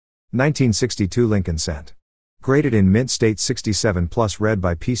1962 Lincoln Cent. Graded in mint state 67 plus, read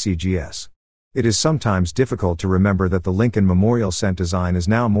by PCGS. It is sometimes difficult to remember that the Lincoln Memorial Cent design is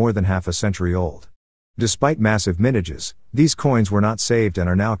now more than half a century old. Despite massive mintages, these coins were not saved and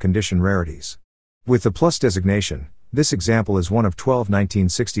are now condition rarities. With the plus designation, this example is one of 12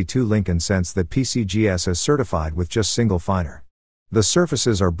 1962 Lincoln Cents that PCGS has certified with just single finer. The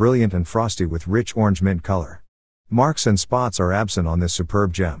surfaces are brilliant and frosty with rich orange mint color. Marks and spots are absent on this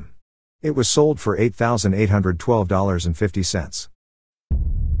superb gem. It was sold for $8,812.50.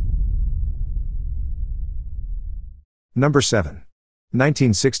 Number 7.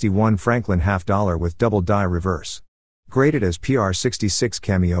 1961 Franklin half dollar with double die reverse. Graded as PR66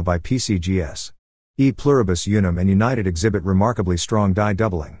 cameo by PCGS. E pluribus unum and united exhibit remarkably strong die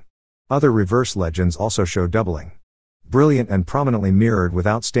doubling. Other reverse legends also show doubling. Brilliant and prominently mirrored with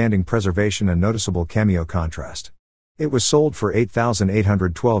outstanding preservation and noticeable cameo contrast. It was sold for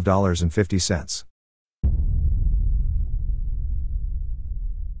 $8,812.50.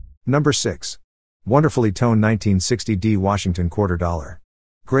 Number 6. Wonderfully toned 1960D Washington quarter dollar.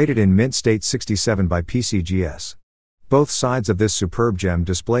 Graded in mint state 67 by PCGS. Both sides of this superb gem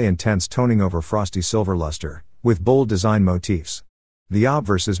display intense toning over frosty silver luster, with bold design motifs. The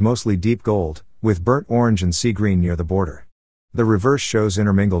obverse is mostly deep gold, with burnt orange and sea green near the border. The reverse shows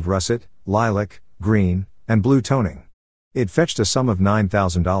intermingled russet, lilac, green, and blue toning. It fetched a sum of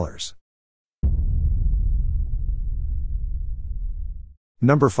 $9,000.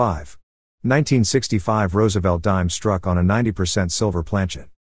 Number 5. 1965 Roosevelt dime struck on a 90% silver planchet.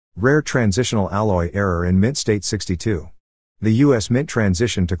 Rare transitional alloy error in mint state 62. The U.S. Mint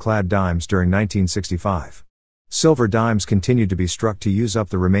transitioned to clad dimes during 1965. Silver dimes continued to be struck to use up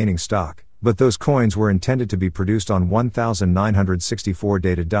the remaining stock, but those coins were intended to be produced on 1,964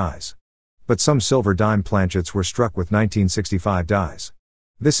 dated dies. But some silver dime planchets were struck with 1965 dies.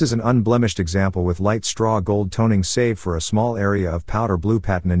 This is an unblemished example with light straw gold toning save for a small area of powder blue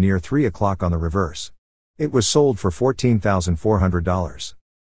patina near 3 o'clock on the reverse. It was sold for $14,400.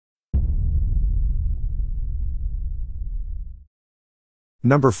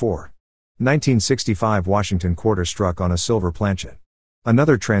 Number 4. 1965 Washington quarter struck on a silver planchet.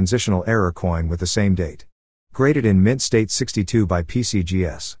 Another transitional error coin with the same date. Graded in mint state 62 by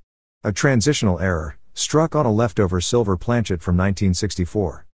PCGS. A transitional error, struck on a leftover silver planchet from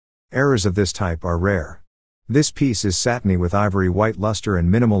 1964. Errors of this type are rare. This piece is satiny with ivory white luster and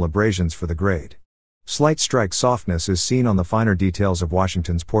minimal abrasions for the grade. Slight strike softness is seen on the finer details of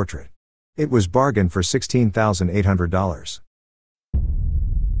Washington's portrait. It was bargained for $16,800.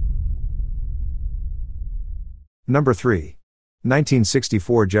 Number 3.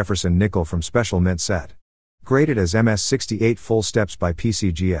 1964 Jefferson nickel from Special Mint set. Graded as MS68 full steps by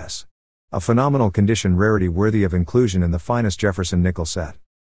PCGS. A phenomenal condition rarity worthy of inclusion in the finest Jefferson nickel set.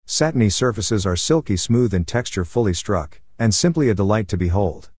 Satiny surfaces are silky smooth in texture, fully struck, and simply a delight to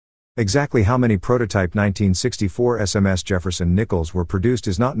behold. Exactly how many prototype 1964 SMS Jefferson nickels were produced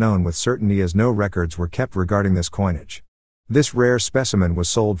is not known with certainty, as no records were kept regarding this coinage. This rare specimen was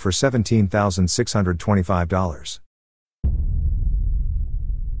sold for $17,625.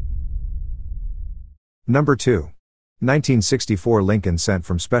 Number 2. 1964 Lincoln Cent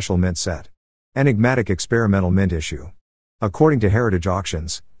from Special Mint set. Enigmatic experimental mint issue. According to Heritage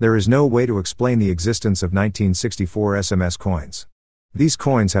Auctions, there is no way to explain the existence of 1964 SMS coins. These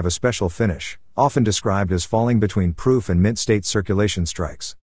coins have a special finish, often described as falling between proof and mint state circulation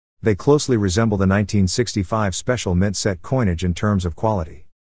strikes. They closely resemble the 1965 Special Mint set coinage in terms of quality.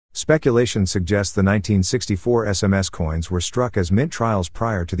 Speculation suggests the 1964 SMS coins were struck as mint trials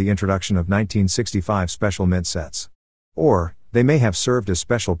prior to the introduction of 1965 Special Mint sets. Or, they may have served as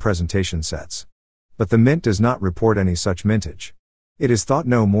special presentation sets. But the mint does not report any such mintage. It is thought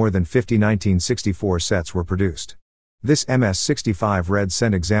no more than 50 1964 sets were produced. This MS65 red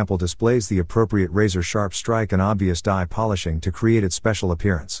cent example displays the appropriate razor-sharp strike and obvious die polishing to create its special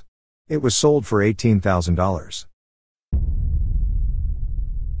appearance. It was sold for $18,000.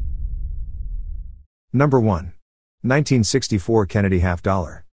 Number 1. 1964 Kennedy half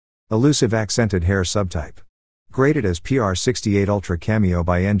dollar. Elusive accented hair subtype. Graded as PR68 Ultra Cameo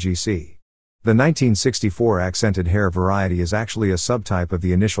by NGC. The 1964 accented hair variety is actually a subtype of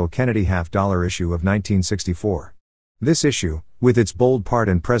the initial Kennedy half dollar issue of 1964. This issue, with its bold part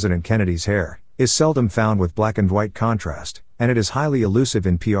in President Kennedy's hair, is seldom found with black and white contrast, and it is highly elusive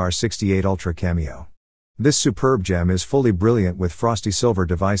in PR68 Ultra Cameo. This superb gem is fully brilliant with frosty silver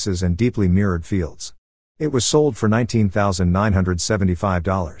devices and deeply mirrored fields. It was sold for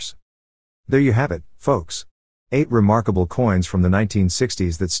 $19,975. There you have it, folks. 8 remarkable coins from the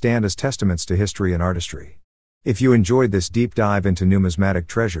 1960s that stand as testaments to history and artistry. If you enjoyed this deep dive into numismatic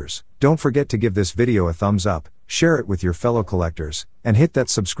treasures, don't forget to give this video a thumbs up, share it with your fellow collectors, and hit that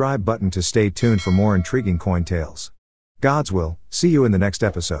subscribe button to stay tuned for more intriguing coin tales. God's will, see you in the next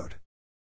episode.